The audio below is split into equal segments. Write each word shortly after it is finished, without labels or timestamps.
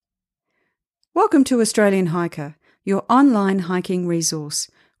Welcome to Australian Hiker, your online hiking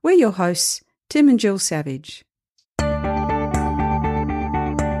resource. We're your hosts, Tim and Jill Savage.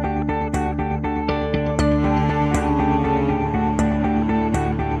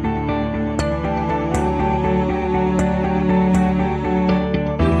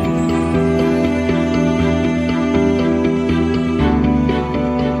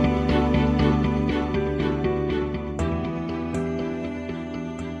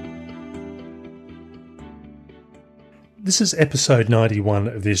 This is episode 91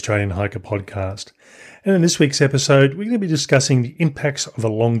 of the Australian Hiker podcast. And in this week's episode, we're going to be discussing the impacts of a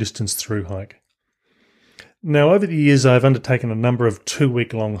long-distance through hike. Now, over the years, I've undertaken a number of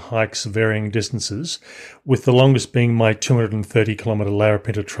 2-week-long hikes of varying distances, with the longest being my 230-kilometre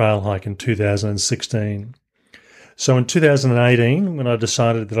Larapinta trail hike in 2016. So in 2018, when I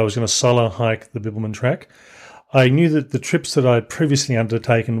decided that I was going to solo hike the Bibbulmun Track, I knew that the trips that I had previously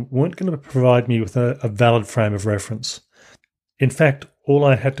undertaken weren't going to provide me with a valid frame of reference. In fact, all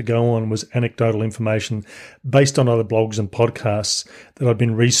I had to go on was anecdotal information based on other blogs and podcasts that I'd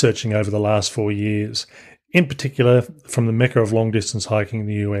been researching over the last 4 years, in particular from the mecca of long-distance hiking in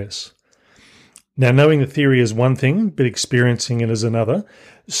the US. Now, knowing the theory is one thing, but experiencing it is another.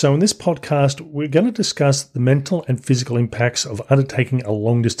 So in this podcast, we're going to discuss the mental and physical impacts of undertaking a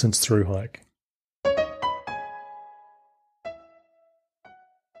long-distance through hike.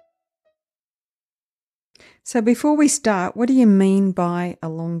 So before we start, what do you mean by a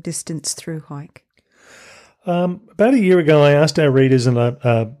long-distance through hike? About a year ago, I asked our readers in a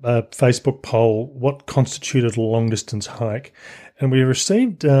Facebook poll what constituted a long-distance hike, and we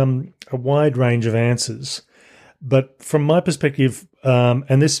received a wide range of answers. But from my perspective,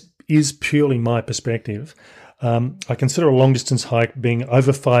 and this is purely my perspective, I consider a long-distance hike being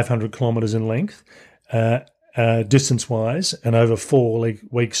over 500 kilometres in length, distance-wise, and over 4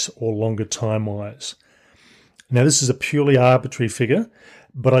 weeks or longer time-wise. Now, this is a purely arbitrary figure,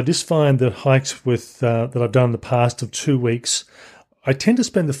 but I just find that hikes that I've done in the past of 2 weeks, I tend to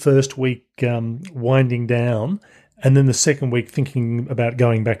spend the first week winding down and then the second week thinking about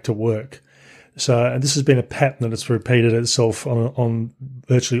going back to work. So this has been a pattern that's repeated itself on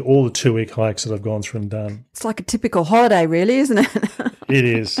virtually all the 2-week hikes that I've gone through and done. It's like a typical holiday, really, isn't it? It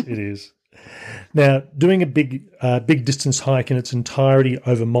is. Now, doing a big distance hike in its entirety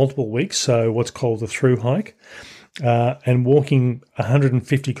over multiple weeks, so what's called the through hike, and walking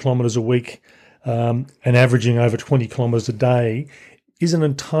 150 kilometres a week and averaging over 20 kilometres a day is an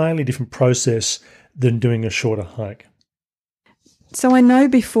entirely different process than doing a shorter hike. So I know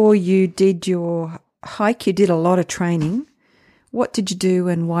before you did your hike, you did a lot of training. What did you do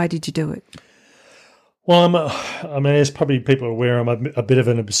and why did you do it? Well, as probably people are aware, I'm a bit of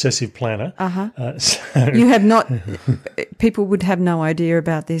an obsessive planner. You have not, people would have no idea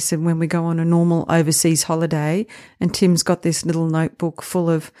about this. And when we go on a normal overseas holiday and Tim's got this little notebook full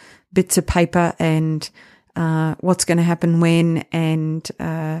of bits of paper and what's going to happen when and,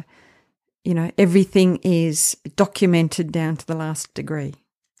 everything is documented down to the last degree.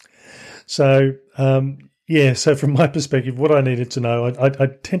 So, so from my perspective, what I needed to know, I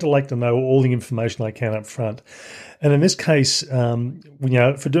tend to like to know all the information I can up front. And in this case,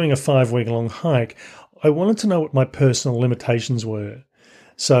 for doing a 5-week-long hike, I wanted to know what my personal limitations were.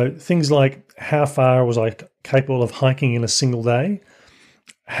 So things like how far was I capable of hiking in a single day?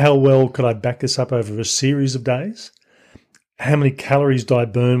 How well could I back this up over a series of days? How many calories do I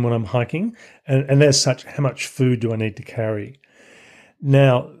burn when I'm hiking? And as such, how much food do I need to carry?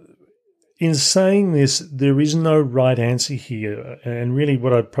 Now, in saying this, there is no right answer here. And really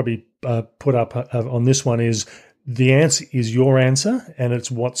what I'd probably put up on this one is the answer is your answer and it's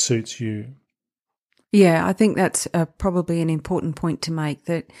what suits you. Yeah, I think that's probably an important point to make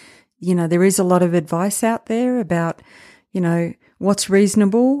that, there is a lot of advice out there about, what's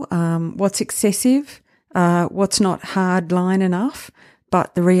reasonable, what's excessive, what's not hard line enough.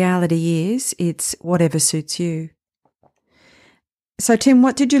 But the reality is it's whatever suits you. So, Tim,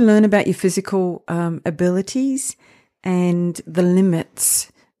 what did you learn about your physical abilities and the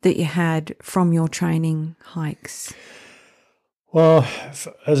limits that you had from your training hikes? Well,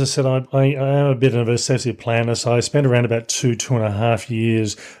 as I said, I am a bit of an obsessive planner, so I spent around about 2.5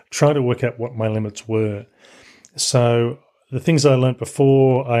 years trying to work out what my limits were. So the things I learnt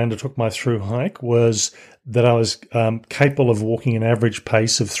before I undertook my through hike was that I was capable of walking an average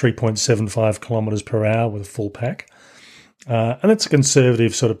pace of 3.75 kilometres per hour with a full pack. And it's a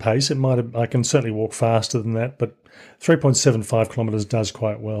conservative sort of pace. I can certainly walk faster than that, but 3.75 kilometres does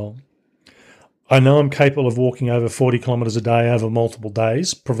quite well. I know I'm capable of walking over 40 kilometres a day over multiple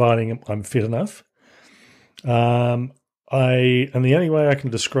days, providing I'm fit enough. And the only way I can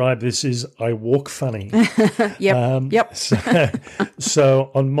describe this is I walk funny. Yep.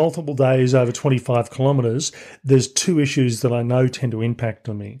 So on multiple days over 25 kilometres, there's two issues that I know tend to impact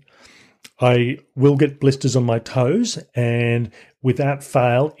on me. I will get blisters on my toes, and without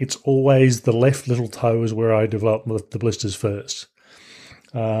fail, it's always the left little toe is where I develop the blisters first.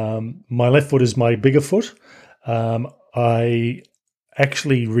 My left foot is my bigger foot. I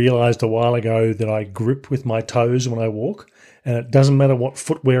actually realised a while ago that I grip with my toes when I walk, and it doesn't matter what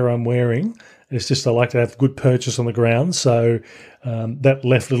footwear I'm wearing. It's just I like to have good purchase on the ground, so that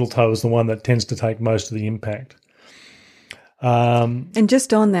left little toe is the one that tends to take most of the impact. And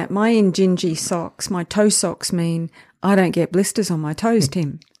just on that, my Injinji socks, my toe socks mean I don't get blisters on my toes,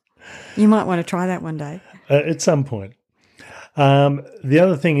 Tim. You might want to try that one day. At some point. The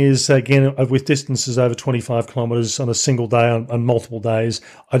other thing is, again, with distances over 25 kilometres on a single day, on multiple days,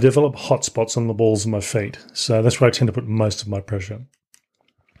 I develop hot spots on the balls of my feet. So that's where I tend to put most of my pressure.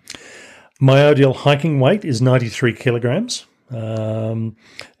 My ideal hiking weight is 93 kilograms.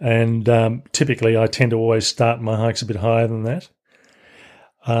 Typically I tend to always start my hikes a bit higher than that.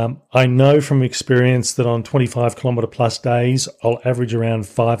 I know from experience that on 25 kilometre plus days, I'll average around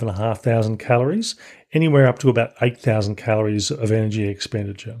 5,500 calories, anywhere up to about 8,000 calories of energy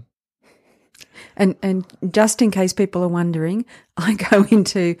expenditure. And just in case people are wondering, I go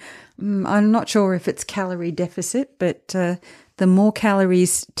into, I'm not sure if it's calorie deficit, but the more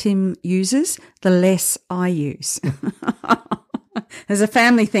calories Tim uses, the less I use. There's a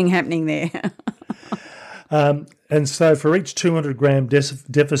family thing happening there. And so for each 200 gram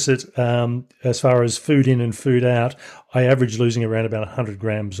deficit, as far as food in and food out, I average losing around about 100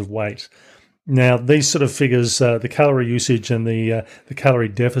 grams of weight. Now, these sort of figures, the calorie usage and the calorie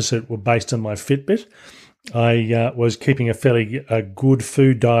deficit were based on my Fitbit. I was keeping a fairly good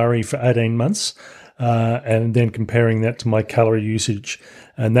food diary for 18 months and then comparing that to my calorie usage,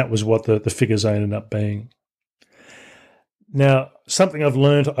 and that was what the figures ended up being. Now, something I've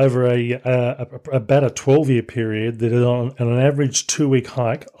learned over about a 12-year period, that on an average 2-week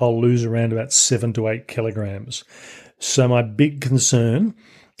hike, I'll lose around about 7 to 8 kilograms. So my big concern,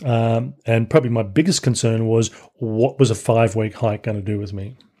 and probably my biggest concern, was what was a 5-week hike going to do with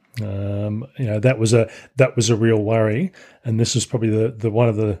me? That was a real worry, and this is probably the one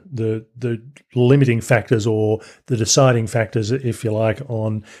of the limiting factors, or the deciding factors, if you like,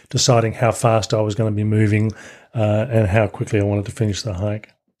 on deciding how fast I was going to be moving and how quickly I wanted to finish the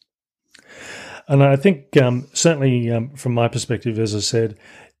hike. And I think certainly from my perspective, as I said,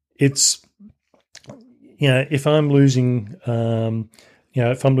 it's if I'm losing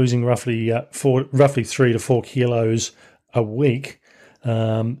roughly 3 to 4 kilos a week.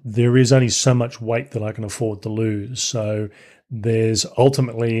 There is only so much weight that I can afford to lose. So there's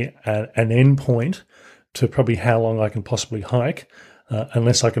ultimately an end point to probably how long I can possibly hike,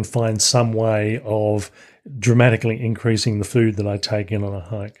 unless I can find some way of dramatically increasing the food that I take in on a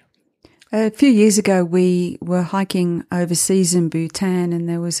hike. A few years ago, we were hiking overseas in Bhutan, and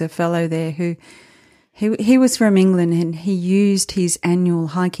there was a fellow there who he was from England, and he used his annual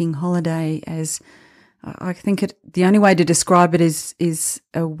hiking holiday as, I think the only way to describe it is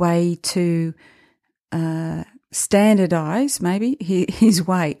a way to standardize maybe his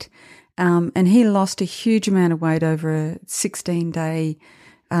weight. And he lost a huge amount of weight over a 16-day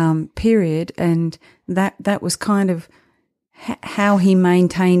period, and that was kind of how he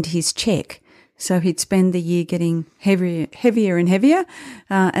maintained his check. So he'd spend the year getting heavier and heavier,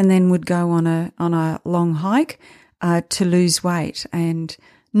 and then would go on a long hike to lose weight. And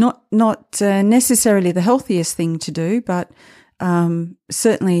not necessarily the healthiest thing to do, but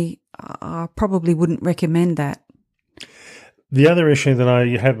certainly I probably wouldn't recommend that. The other issue that I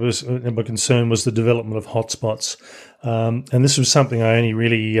had was, my concern was the development of hotspots. And this was something I only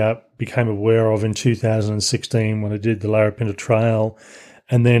really became aware of in 2016 when I did the Larapinta Trail.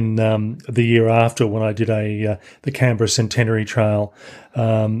 And then the year after, when I did the Canberra Centenary Trail,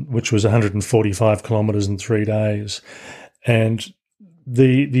 which was 145 kilometres in 3 days. And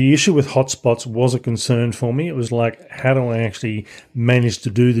the issue with hotspots was a concern for me. It was like, how do I actually manage to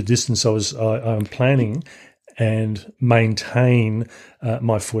do the distance I'm planning and maintain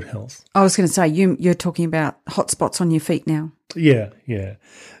my foot health? I was going to say, you're talking about hotspots on your feet now. Yeah.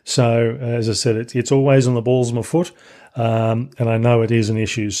 So as I said, it's always on the balls of my foot, and I know it is an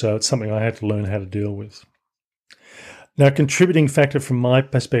issue, so it's something I had to learn how to deal with. Now, a contributing factor from my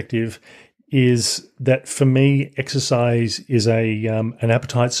perspective is that for me, exercise is an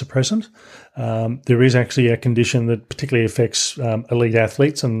appetite suppressant. There is actually a condition that particularly affects elite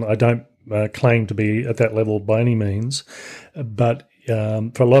athletes, and I don't claim to be at that level by any means, but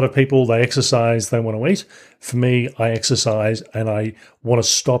For a lot of people, they exercise, they want to eat. For me, I exercise and I want to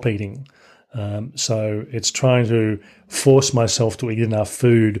stop eating. So it's trying to force myself to eat enough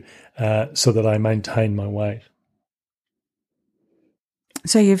food so that I maintain my weight.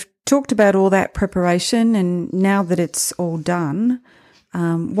 So you've talked about all that preparation, and now that it's all done,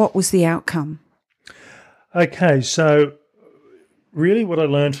 what was the outcome? Okay, so really what I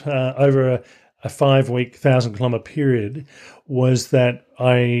learned over a 5-week, 1,000-kilometre period was that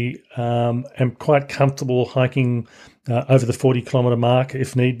I am quite comfortable hiking over the 40-kilometre mark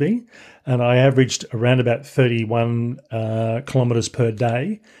if need be, and I averaged around about 31 kilometres per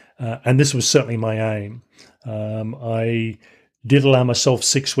day, and this was certainly my aim. I did allow myself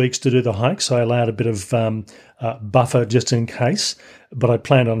 6 weeks to do the hike, so I allowed a bit of buffer just in case, but I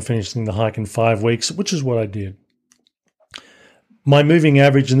planned on finishing the hike in 5 weeks, which is what I did. My moving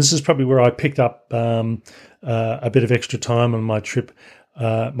average, and this is probably where I picked up a bit of extra time on my trip,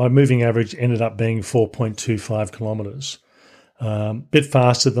 my moving average ended up being 4.25 kilometres. Bit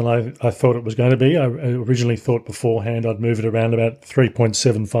faster than I thought it was going to be. I originally thought beforehand I'd move it around about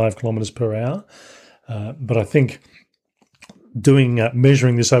 3.75 kilometres per hour. But I think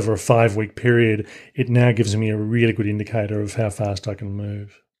measuring this over a 5-week period, it now gives me a really good indicator of how fast I can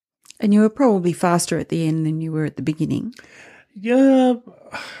move. And you were probably faster at the end than you were at the beginning. Yeah,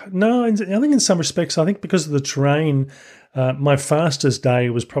 no, I think in some respects, I think because of the terrain, my fastest day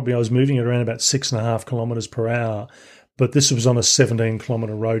was probably I was moving at around about 6.5 kilometres per hour, but this was on a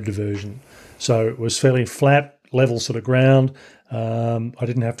 17-kilometre road diversion. So it was fairly flat, level sort of ground. I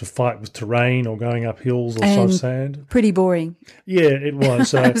didn't have to fight with terrain or going up hills or soft sand. Pretty boring. Yeah, it was.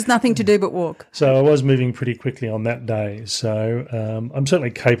 So, there was nothing to do but walk. So I was moving pretty quickly on that day. So I'm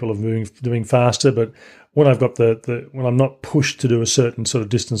certainly capable of doing faster, but when I've got when I'm not pushed to do a certain sort of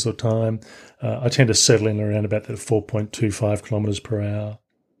distance or time, I tend to settle in around about that 4.25 kilometres per hour.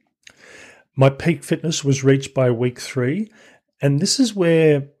 My peak fitness was reached by week 3, and this is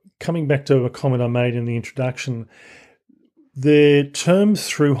where, coming back to a comment I made in the introduction, the term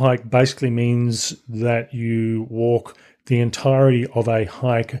through hike basically means that you walk the entirety of a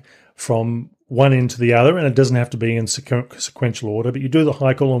hike from one end to the other, and it doesn't have to be in sequential order, but you do the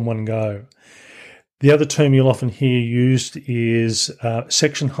hike all in one go. The other term you'll often hear used is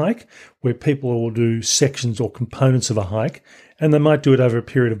section hike, where people will do sections or components of a hike, and they might do it over a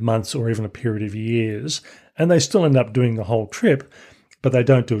period of months or even a period of years, and they still end up doing the whole trip, but they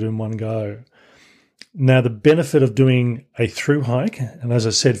don't do it in one go. Now, the benefit of doing a through hike, and as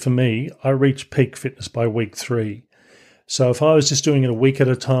I said, for me, I reached peak fitness by week 3. So if I was just doing it a week at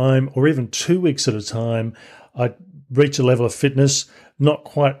a time or even 2 weeks at a time, I'd reach a level of fitness, not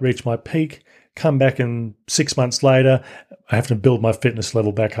quite reach my peak, come back in 6 months later, I have to build my fitness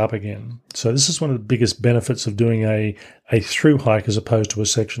level back up again. So this is one of the biggest benefits of doing a through hike as opposed to a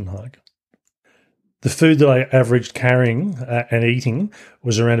section hike. The food that I averaged carrying and eating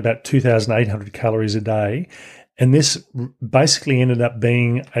was around about 2,800 calories a day, and this basically ended up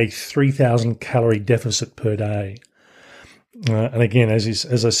being a 3,000 calorie deficit per day. And again,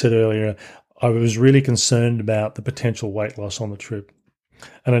 as I said earlier, I was really concerned about the potential weight loss on the trip.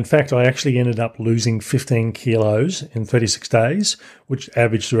 And in fact, I actually ended up losing 15 kilos in 36 days, which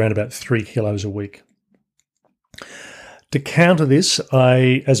averaged around about 3 kilos a week. To counter this,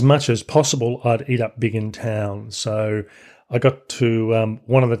 as much as possible, I'd eat up big in town. So I got to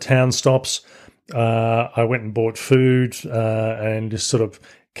one of the town stops. I went and bought food and just sort of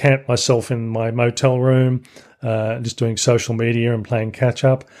camped myself in my motel room, just doing social media and playing catch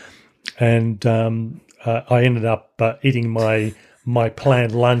up. And I ended up eating my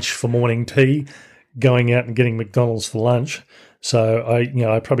planned lunch for morning tea, going out and getting McDonald's for lunch. So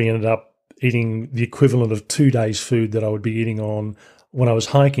I probably ended up eating the equivalent of 2 days' food that I would be eating on when I was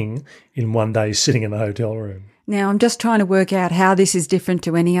hiking in 1 day sitting in the hotel room. Now, I'm just trying to work out how this is different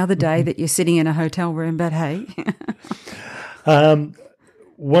to any other day that you're sitting in a hotel room, but hey.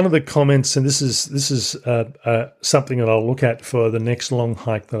 One of the comments, and this is something that I'll look at for the next long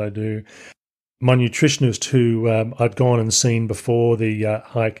hike that I do. My nutritionist, who I'd gone and seen before the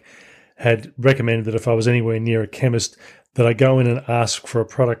hike, had recommended that if I was anywhere near a chemist, that I go in and ask for a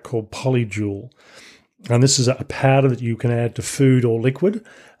product called Polyjoule. And this is a powder that you can add to food or liquid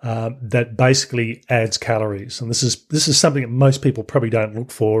that basically adds calories. And this is something that most people probably don't look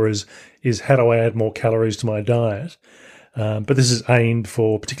for is how do I add more calories to my diet? But this is aimed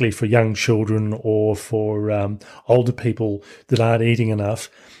particularly for young children or for older people that aren't eating enough.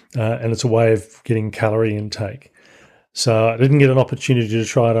 And it's a way of getting calorie intake. So I didn't get an opportunity to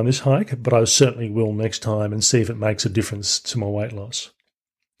try it on this hike, but I certainly will next time and see if it makes a difference to my weight loss.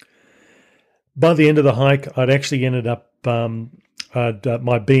 By the end of the hike, I'd actually ended up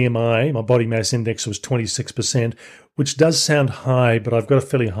my BMI, my body mass index, was 26%, which does sound high, but I've got a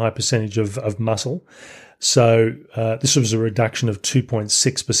fairly high percentage of muscle. So this was a reduction of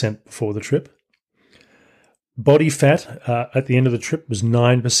 2.6% before the trip. Body fat at the end of the trip was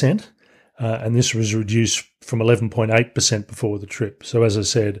 9%, and this was reduced from 11.8% before the trip. So as I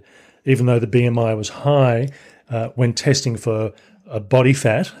said, even though the BMI was high, when testing for body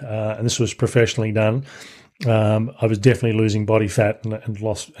fat, and this was professionally done, I was definitely losing body fat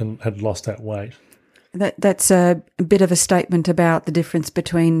and had lost that weight. That's a bit of a statement about the difference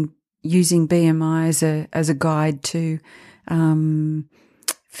between using BMI as a guide to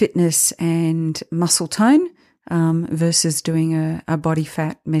fitness and muscle tone versus doing a body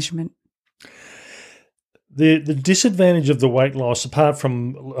fat measurement. The disadvantage of the weight loss, apart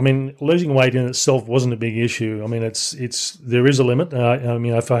from, losing weight in itself wasn't a big issue. There is a limit.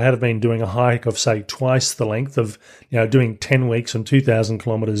 If I had been doing a hike of, say, twice the length of, doing 10 weeks and 2,000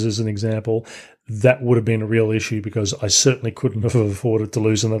 kilometres as an example, that would have been a real issue because I certainly couldn't have afforded to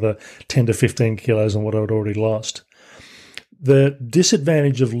lose another 10 to 15 kilos on what I'd already lost. The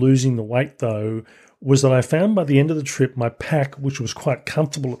disadvantage of losing the weight, though, was that I found by the end of the trip, my pack, which was quite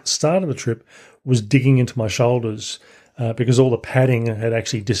comfortable at the start of the trip, was digging into my shoulders because all the padding had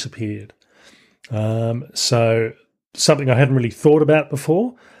actually disappeared. So something I hadn't really thought about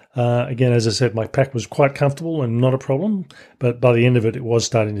before. Again, as I said, my pack was quite comfortable and not a problem, but by the end of it, it was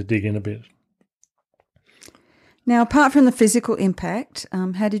starting to dig in a bit. Now, apart from the physical impact,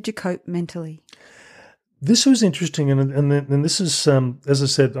 how did you cope mentally? This was interesting, and this is, as I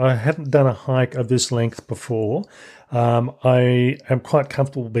said, I hadn't done a hike of this length before. I am quite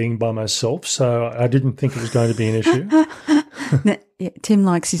comfortable being by myself, so I didn't think it was going to be an issue. Yeah, Tim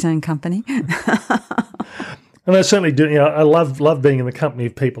likes his own company. And I certainly do. I love being in the company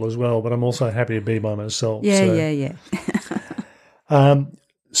of people as well, but I'm also happy to be by myself. Yeah.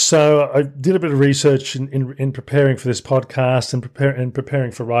 So I did a bit of research in preparing for this podcast and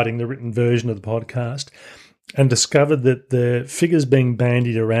preparing for writing the written version of the podcast, and discovered that the figures being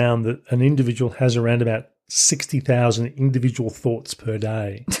bandied around that an individual has around about 60,000 individual thoughts per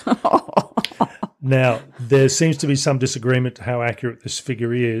day. Now, there seems to be some disagreement to how accurate this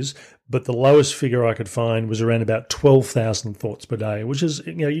figure is, but the lowest figure I could find was around about 12,000 thoughts per day, which is,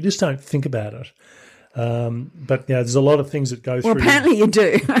 you just don't think about it. But there's a lot of things that go through. Well, apparently you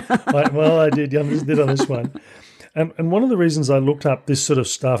do. I did on this one. And one of the reasons I looked up this sort of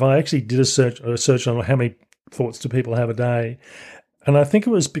stuff, I actually did a search on how many thoughts do people have a day. And I think it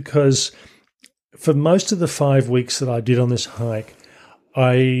was because for most of the 5 weeks that I did on this hike,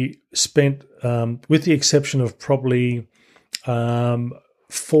 I spent, with the exception of probably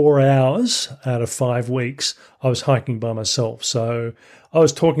 4 hours out of 5 weeks, I was hiking by myself. So I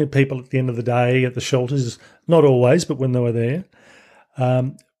was talking to people at the end of the day at the shelters, not always, but when they were there.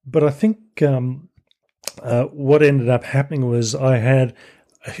 But I think what ended up happening was I had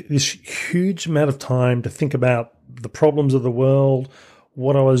this huge amount of time to think about the problems of the world,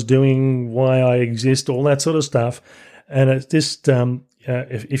 what I was doing, why I exist, all that sort of stuff. And it's just, I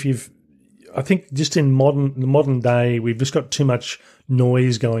think just in the modern day, we've just got too much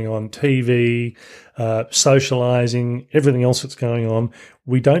noise going on, TV, socializing, everything else that's going on.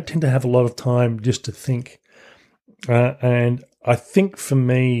 We don't tend to have a lot of time just to think. And I think for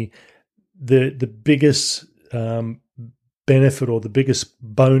me, the biggest benefit or the biggest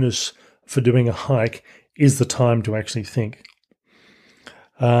bonus for doing a hike is the time to actually think.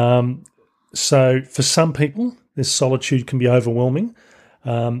 So for some people, this solitude can be overwhelming.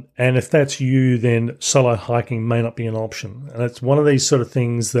 And if that's you, then solo hiking may not be an option. And it's one of these sort of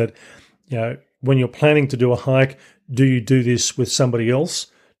things that, when you're planning to do a hike, do you do this with somebody else?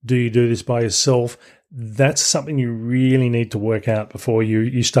 Do you do this by yourself? That's something you really need to work out before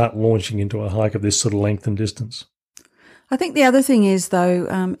you start launching into a hike of this sort of length and distance. I think the other thing is,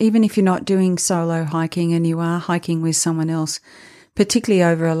 though, even if you're not doing solo hiking and you are hiking with someone else, particularly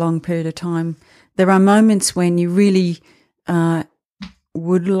over a long period of time, there are moments when you really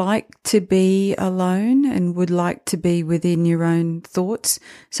would like to be alone and would like to be within your own thoughts.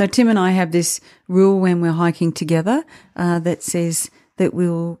 So Tim and I have this rule when we're hiking together that says that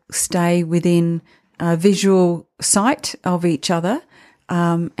we'll stay within a visual sight of each other.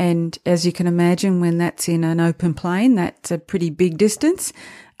 And as you can imagine, when that's in an open plain, that's a pretty big distance.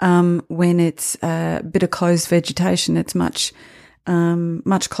 When it's a bit of closed vegetation, it's much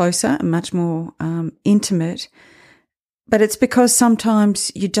closer and much more intimate. But it's because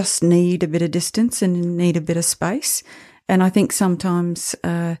sometimes you just need a bit of distance and you need a bit of space. And I think sometimes,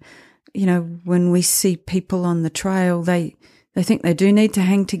 when we see people on the trail, they think they do need to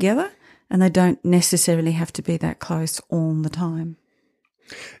hang together and they don't necessarily have to be that close all the time.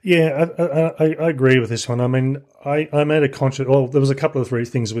 Yeah, I agree with this one. I mean, I made a conscious. Well, there was a couple of three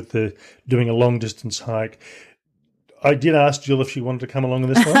things with the doing a long distance hike. I did ask Jill if she wanted to come along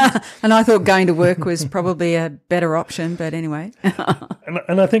on this one, And I thought going to work was probably a better option, but anyway.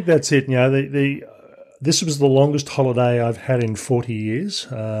 and I think that's it. You know, this was the longest holiday I've had in 40 years.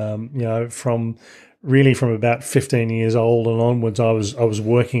 You know, from about 15 years old and onwards, I was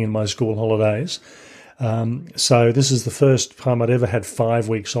working in my school holidays. So this is the first time I'd ever had 5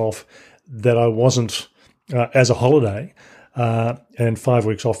 weeks off that I wasn't as a holiday, and 5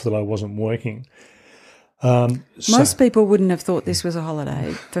 weeks off that I wasn't working. Most people wouldn't have thought this was a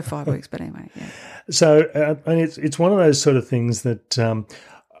holiday for 5 weeks, but anyway, yeah. So, and it's one of those sort of things that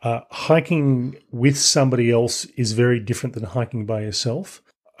hiking with somebody else is very different than hiking by yourself.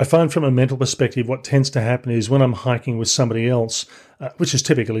 I find from a mental perspective, what tends to happen is when I'm hiking with somebody else, which is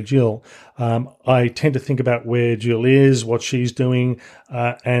typically Jill, I tend to think about where Jill is, what she's doing,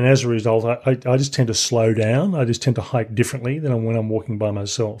 and as a result, I just tend to slow down. I just tend to hike differently than when I'm walking by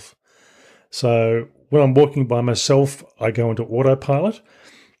myself. So when I'm walking by myself, I go into autopilot.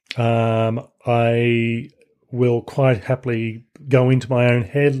 I will quite happily go into my own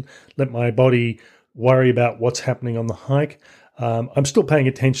head, let my body worry about what's happening on the hike. I'm still paying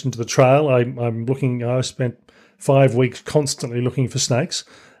attention to the trail. I'm looking. I spent 5 weeks constantly looking for snakes.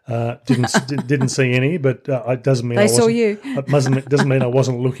 Didn't see any, but it doesn't mean they saw you. It doesn't mean I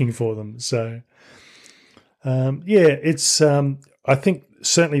wasn't looking for them. So, it's. I think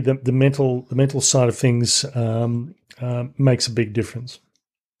certainly the mental side of things makes a big difference.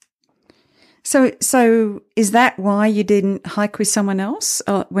 So is that why you didn't hike with someone else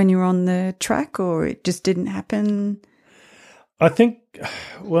when you were on the track, or it just didn't happen? I think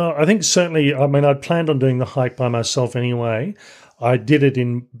certainly, I mean, I'd planned on doing the hike by myself anyway. I did it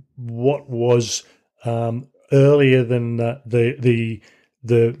in what was earlier than the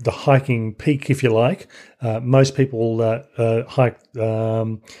hiking peak, if you like. Most people hike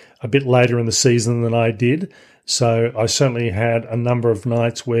a bit later in the season than I did. So I certainly had a number of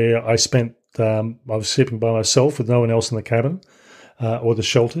nights where I spent, I was sleeping by myself with no one else in the cabin or the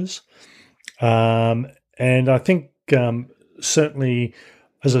shelters. And I think certainly,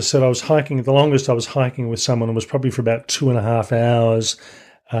 as I said, I was hiking. The longest I was hiking with someone was probably for about 2.5 hours,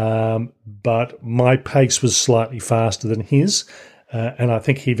 but my pace was slightly faster than his, and I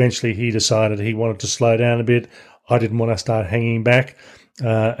think he decided he wanted to slow down a bit. I didn't want to start hanging back,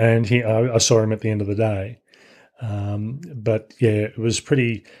 and I saw him at the end of the day. But yeah, it was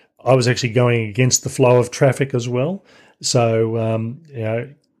pretty. I was actually going against the flow of traffic as well, so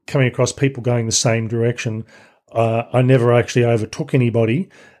coming across people going the same direction. I never actually overtook anybody,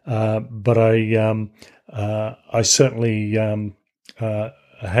 but I certainly only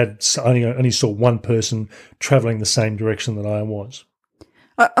saw one person travelling the same direction that I was.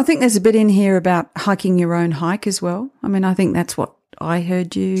 I think there's a bit in here about hiking your own hike as well. I mean, I think that's what I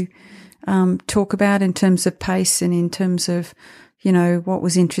heard you talk about in terms of pace and in terms of, what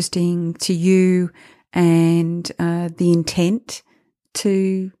was interesting to you and the intent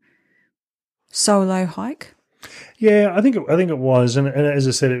to solo hike. Yeah, I think it was, and as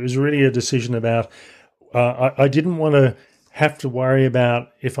I said, it was really a decision about. I didn't want to have to worry about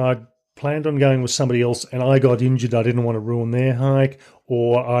if I planned on going with somebody else and I got injured. I didn't want to ruin their hike,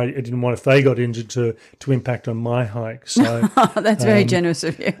 or I didn't want if they got injured to impact on my hike. So that's very generous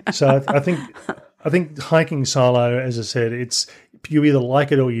of you. So I think hiking solo, as I said, it's you either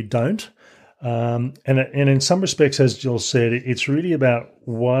like it or you don't. And in some respects, as Jill said, it's really about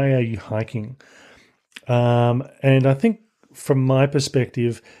why are you hiking. And I think from my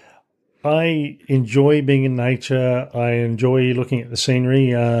perspective, I enjoy being in nature. I enjoy looking at the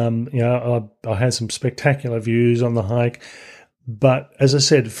scenery. I had some spectacular views on the hike. But as I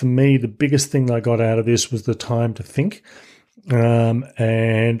said, for me, the biggest thing I got out of this was the time to think,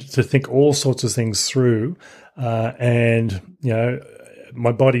 and to think all sorts of things through.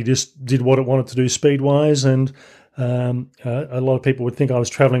 My body just did what it wanted to do speed-wise. And a lot of people would think I was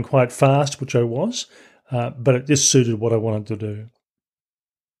traveling quite fast, which I was. But it just suited what I wanted to do.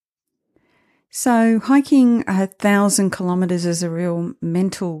 So hiking 1,000 kilometres is a real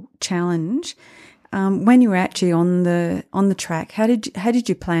mental challenge. When you were actually on the track, how did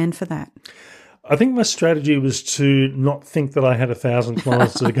you plan for that? I think my strategy was to not think that I had 1,000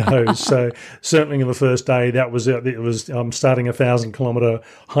 kilometres to go. So certainly on the first day, that was it. I'm starting a 1,000-kilometre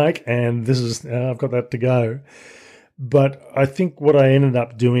hike, and this is I've got that to go. But I think what I ended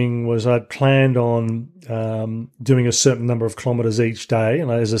up doing was I'd planned on doing a certain number of kilometres each day.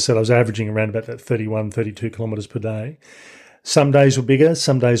 And as I said, I was averaging around about that 31, 32 kilometres per day. Some days were bigger,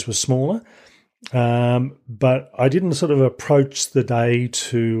 some days were smaller. But I didn't sort of approach the day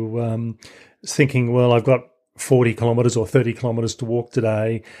to thinking, well, I've got 40 kilometres or 30 kilometres to walk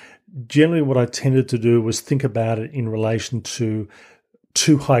today. Generally, what I tended to do was think about it in relation to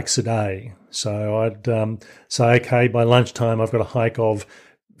 2 hikes a day. So I'd say, okay, by lunchtime, I've got a hike of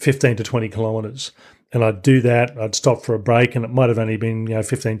 15 to 20 kilometres. And I'd do that. I'd stop for a break, and it might have only been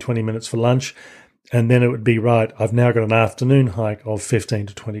 15, 20 minutes for lunch. And then it would be, right, I've now got an afternoon hike of 15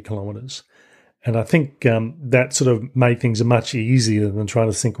 to 20 kilometres. And I think that sort of made things much easier than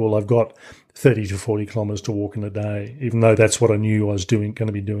trying to think, well, I've got 30 to 40 kilometres to walk in a day, even though that's what I knew I was going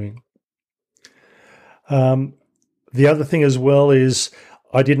to be doing. The other thing as well is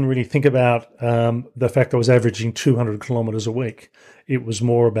I didn't really think about the fact I was averaging 200 kilometres a week. It was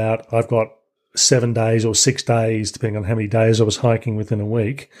more about I've got 7 days or 6 days, depending on how many days I was hiking within a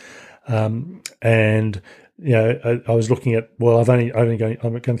week. And I was looking at, well, I'm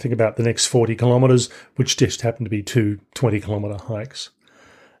going to think about the next 40 kilometres, which just happened to be 2 20-kilometre hikes.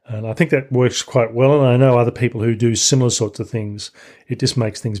 And I think that works quite well. And I know other people who do similar sorts of things. It just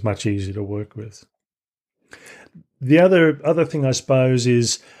makes things much easier to work with. The other thing, I suppose,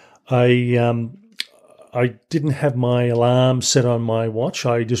 is I didn't have my alarm set on my watch.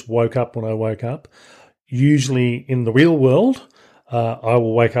 I just woke up when I woke up. Usually in the real world, I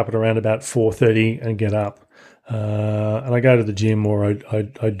will wake up at around about 4:30 and get up. And I go to the gym, or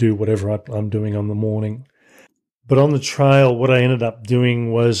I do whatever I'm doing on the morning. But on the trail, what I ended up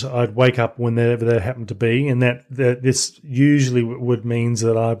doing was I'd wake up whenever that happened to be, and that this usually would means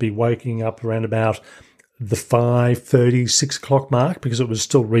that I'd be waking up around about the 5:30, 6 o'clock mark, because it was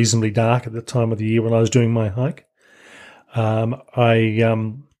still reasonably dark at the time of the year when I was doing my hike. I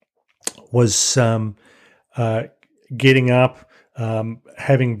was getting up,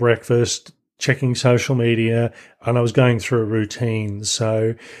 having breakfast, checking social media, and I was going through a routine.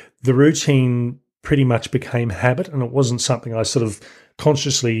 So the routine pretty much became habit, and it wasn't something I sort of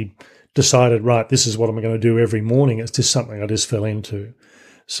consciously decided, right, this is what I'm going to do every morning. It's just something I just fell into.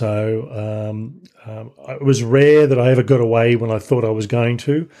 So it was rare that I ever got away when I thought I was going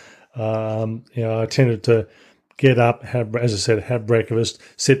to. I tended to get up, have breakfast,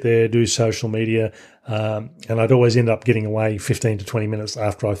 sit there, do social media, and I'd always end up getting away 15 to 20 minutes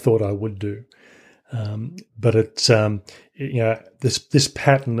after I thought I would do. But this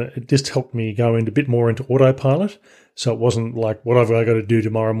pattern, it just helped me go a bit more into autopilot. So it wasn't like, what have I got to do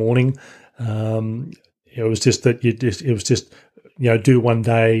tomorrow morning? It was just that do one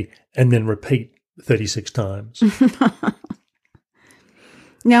day and then repeat 36 times.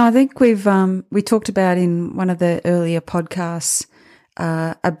 Now, I think we talked about in one of the earlier podcasts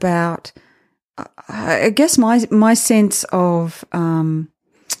about, I guess my sense of, I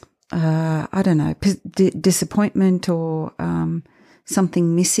don't know, disappointment or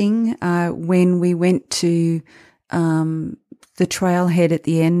something missing when we went to the trailhead at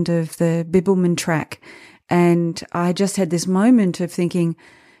the end of the Bibbulmun track. And I just had this moment of thinking,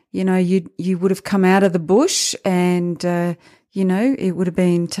 you would have come out of the bush and, it would have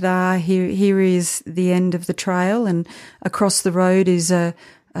been, ta-da, here is the end of the trail, and across the road is a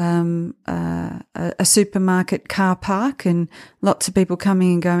supermarket car park and lots of people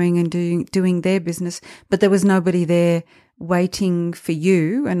coming and going and doing their business. But there was nobody there waiting for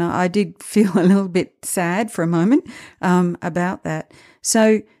you. And I did feel a little bit sad for a moment about that.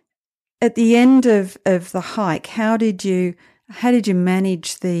 So at the end of the hike, how did you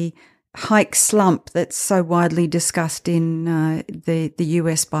manage the hike slump that's so widely discussed in the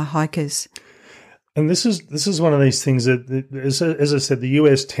US by hikers? And this is one of these things that, as I said, the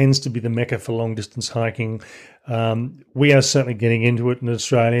US tends to be the mecca for long distance hiking. We are certainly getting into it in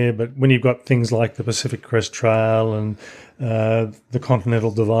Australia, but when you've got things like the Pacific Crest Trail and the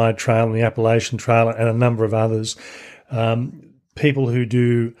Continental Divide Trail and the Appalachian Trail and a number of others, people who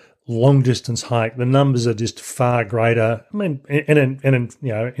do long distance hike, the numbers are just far greater. I mean, and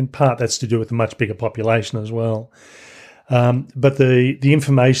in part that's to do with the much bigger population as well. But the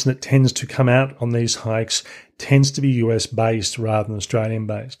information that tends to come out on these hikes tends to be US based rather than Australian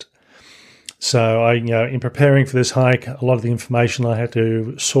based. So in preparing for this hike, a lot of the information I had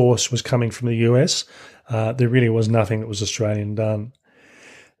to source was coming from the US. There really was nothing that was Australian done.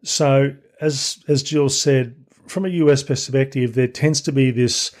 So as Jill said, from a US perspective, there tends to be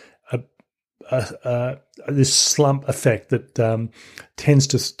this slump effect that tends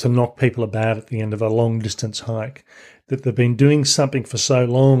to knock people about at the end of a long distance hike. That they've been doing something for so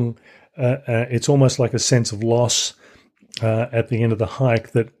long, it's almost like a sense of loss at the end of the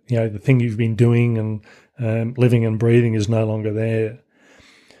hike, that the thing you've been doing and living and breathing is no longer there.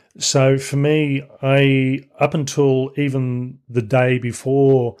 So for me, up until even the day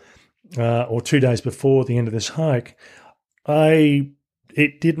before or 2 days before the end of this hike,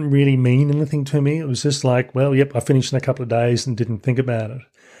 it didn't really mean anything to me. It was just like, well, yep, I finished in a couple of days and didn't think about it.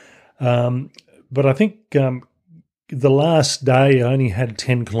 But I think the last day I only had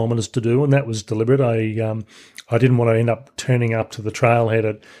 10 kilometres to do, and that was deliberate. I didn't want to end up turning up to the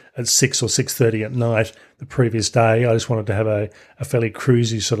trailhead at 6 or 6:30 at night the previous day. I just wanted to have a fairly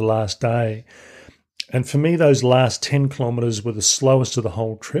cruisy sort of last day. And for me, those last 10 kilometres were the slowest of the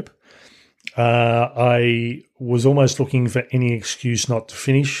whole trip. I was almost looking for any excuse not to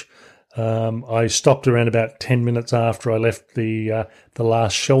finish. I stopped around about 10 minutes after I left the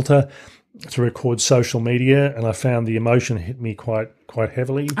last shelter to record social media, and I found the emotion hit me quite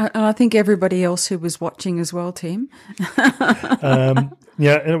heavily. And I think everybody else who was watching as well, Tim.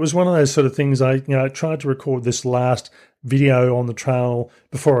 Yeah, and it was one of those sort of things. I tried to record this last video on the trail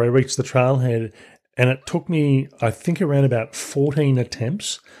before I reached the trailhead, and it took me, I think, around about 14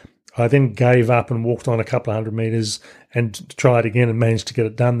 attempts. I then gave up and walked on a couple of 100 metres and tried again and managed to get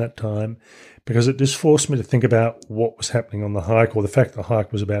it done that time, because it just forced me to think about what was happening on the hike, or the fact the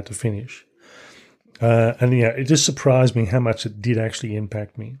hike was about to finish. And it just surprised me how much it did actually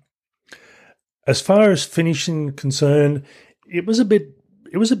impact me. As far as finishing concerned, it was a bit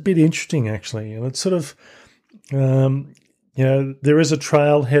interesting actually, and it's sort of, there is a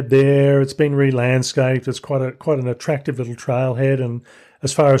trailhead there. It's been re-landscaped. It's quite an attractive little trailhead, and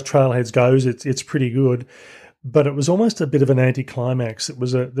as far as trailheads goes, it's pretty good. But it was almost a bit of an anticlimax.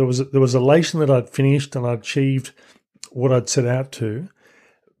 There was elation that I'd finished and I'd achieved what I'd set out to.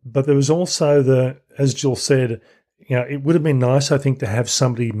 But there was also as Jill said, it would have been nice, I think, to have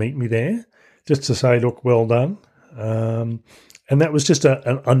somebody meet me there, just to say, look, well done. And that was just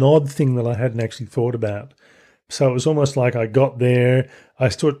an odd thing that I hadn't actually thought about. So it was almost like I got there, I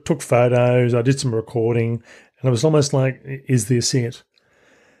took photos, I did some recording, and it was almost like, is this it?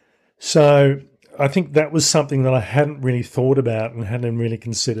 So I think that was something that I hadn't really thought about and hadn't really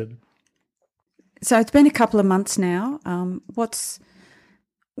considered. So it's been a couple of months now. What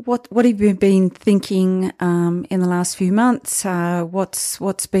have you been thinking in the last few months?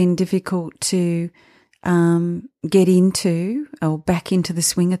 What's been difficult to get into or back into the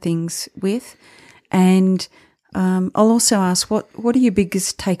swing of things with? And I'll also ask, what are your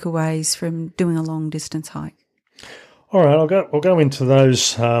biggest takeaways from doing a long distance hike? All right, I'll go into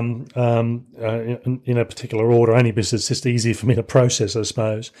those in a particular order, only because it's just easier for me to process, I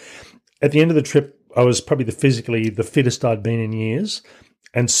suppose. At the end of the trip, I was probably physically the fittest I'd been in years,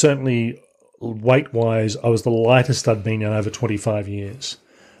 and certainly weight-wise, I was the lightest I'd been in over 25 years.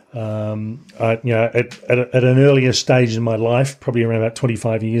 At an earlier stage in my life, probably around about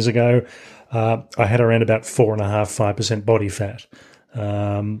 25 years ago, I had around about 4.5% body fat.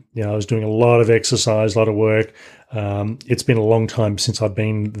 I was doing a lot of exercise, a lot of work. It's been a long time since I've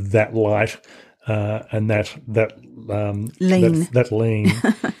been that light and that lean. That lean.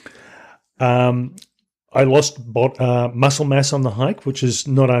 I lost muscle mass on the hike, which is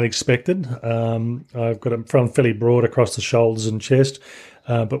not unexpected. I've got I'm fairly broad across the shoulders and chest,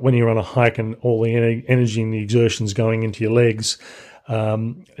 but when you're on a hike and all the energy and the exertion's going into your legs,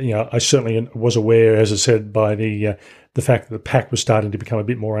 I certainly was aware, as I said, by the fact that the pack was starting to become a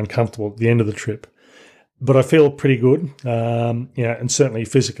bit more uncomfortable at the end of the trip. But I feel pretty good, and certainly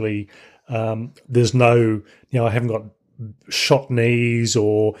physically, there's no, I haven't got shot knees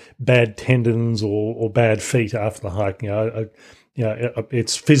or bad tendons or bad feet after the hike.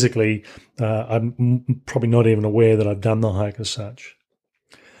 It's physically, I'm probably not even aware that I've done the hike as such.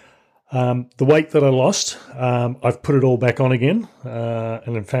 The weight that I lost, I've put it all back on again.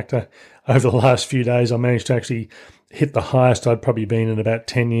 And in fact, over the last few days, I managed to actually hit the highest I'd probably been in about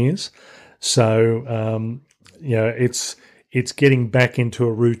 10 years. So, it's getting back into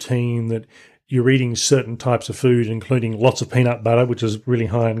a routine that you're eating certain types of food, including lots of peanut butter, which is really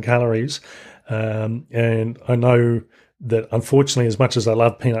high in calories. And I know that, unfortunately, as much as I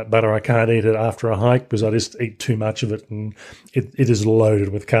love peanut butter, I can't eat it after a hike because I just eat too much of it, and it is loaded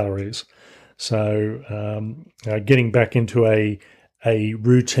with calories. So getting back into a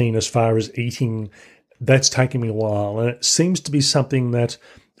routine as far as eating, that's taken me a while. And it seems to be something that,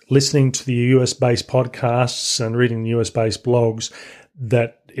 listening to the US-based podcasts and reading the US-based blogs,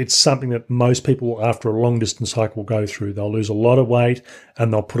 that it's something that most people after a long-distance hike will go through. They'll lose a lot of weight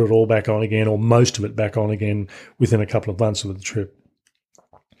and they'll put it all back on again, or most of it back on again, within a couple of months of the trip.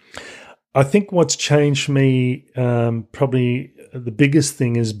 I think what's changed for me, probably the biggest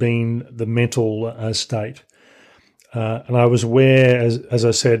thing has been the mental state. And I was aware, as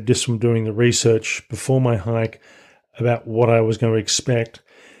I said, just from doing the research before my hike, about what I was going to expect.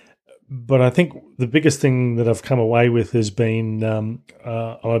 But I think the biggest thing that I've come away with has been I'm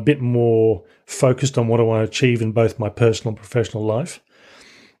a bit more focused on what I want to achieve in both my personal and professional life.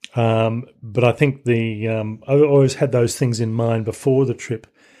 But I think I always had those things in mind before the trip,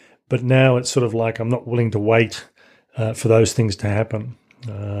 but now it's sort of like I'm not willing to wait for those things to happen. I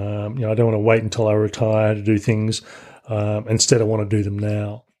don't want to wait until I retire to do things. Instead, I want to do them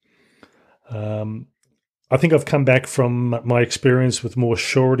now. I think I've come back from my experience with more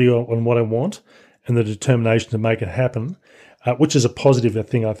surety on what I want and the determination to make it happen, which is a positive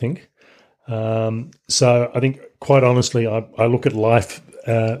thing, I think. So I think, quite honestly, I look at life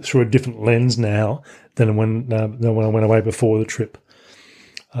through a different lens now than when I went away before the trip.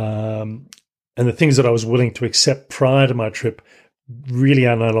 And the things that I was willing to accept prior to my trip really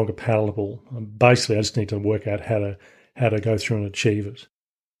are no longer palatable. Basically, I just need to work out how to go through and achieve it.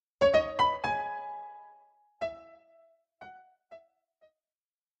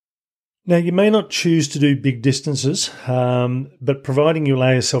 Now, you may not choose to do big distances, but providing you allow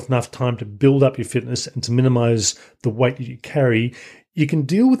yourself enough time to build up your fitness and to minimise the weight that you carry, you can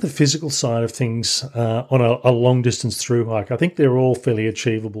deal with the physical side of things on a long-distance through hike. I think they're all fairly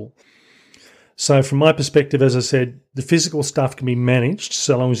achievable. So from my perspective, as I said, the physical stuff can be managed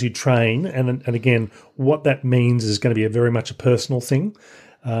so long as you train. And again, what that means is going to be very much a personal thing.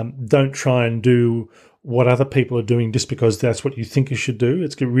 Don't try and do what other people are doing just because that's what you think you should do.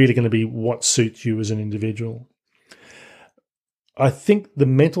 It's really going to be what suits you as an individual. I think the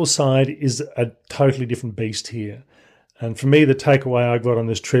mental side is a totally different beast here. And for me, the takeaway I got on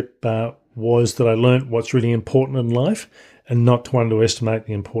this trip was that I learned what's really important in life and not to underestimate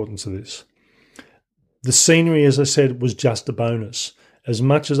the importance of this. The scenery, as I said, was just a bonus. As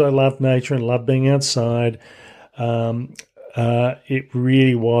much as I love nature and love being outside, it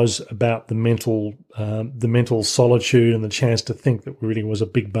really was about the mental solitude and the chance to think that really was a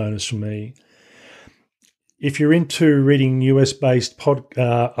big bonus for me. If you're into reading US-based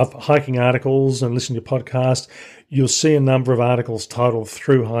hiking articles and listening to podcasts, you'll see a number of articles titled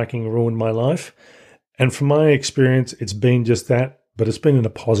 "Through Hiking Ruined My Life." And from my experience, it's been just that, but it's been in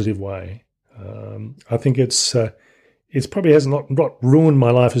a positive way. I think it's probably has not ruined my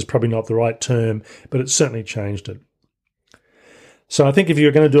life is probably not the right term, but it certainly changed it. So I think if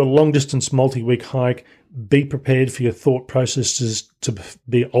you're going to do a long-distance multi-week hike, be prepared for your thought processes to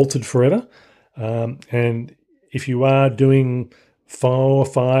be altered forever. And if you are doing 4,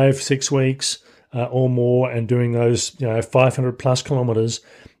 5, 6 weeks or more and doing those 500 plus kilometres,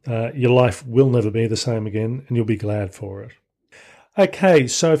 your life will never be the same again, and you'll be glad for it. Okay,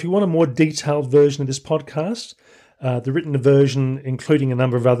 so if you want a more detailed version of this podcast, the written version, including a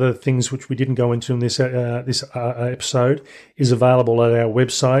number of other things which we didn't go into in this episode, is available at our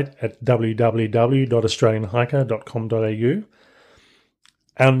website at www.australianhiker.com.au.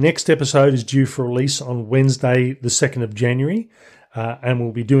 Our next episode is due for release on Wednesday, the 2nd of January, and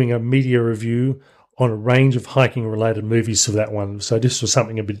we'll be doing a media review on a range of hiking-related movies for that one. So this was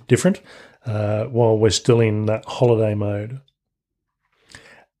something a bit different while we're still in holiday mode.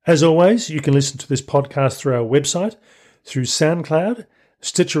 As always, you can listen to this podcast through our website, through SoundCloud,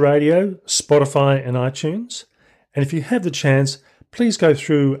 Stitcher Radio, Spotify and iTunes. And if you have the chance, please go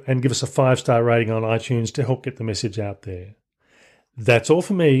through and give us a 5-star rating on iTunes to help get the message out there. That's all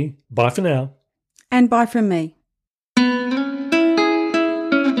for me. Bye for now. And bye from me.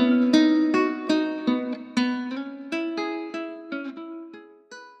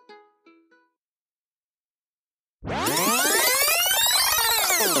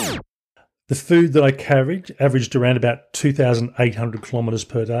 The food that I carried averaged around about 2,800 kilometres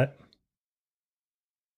per day.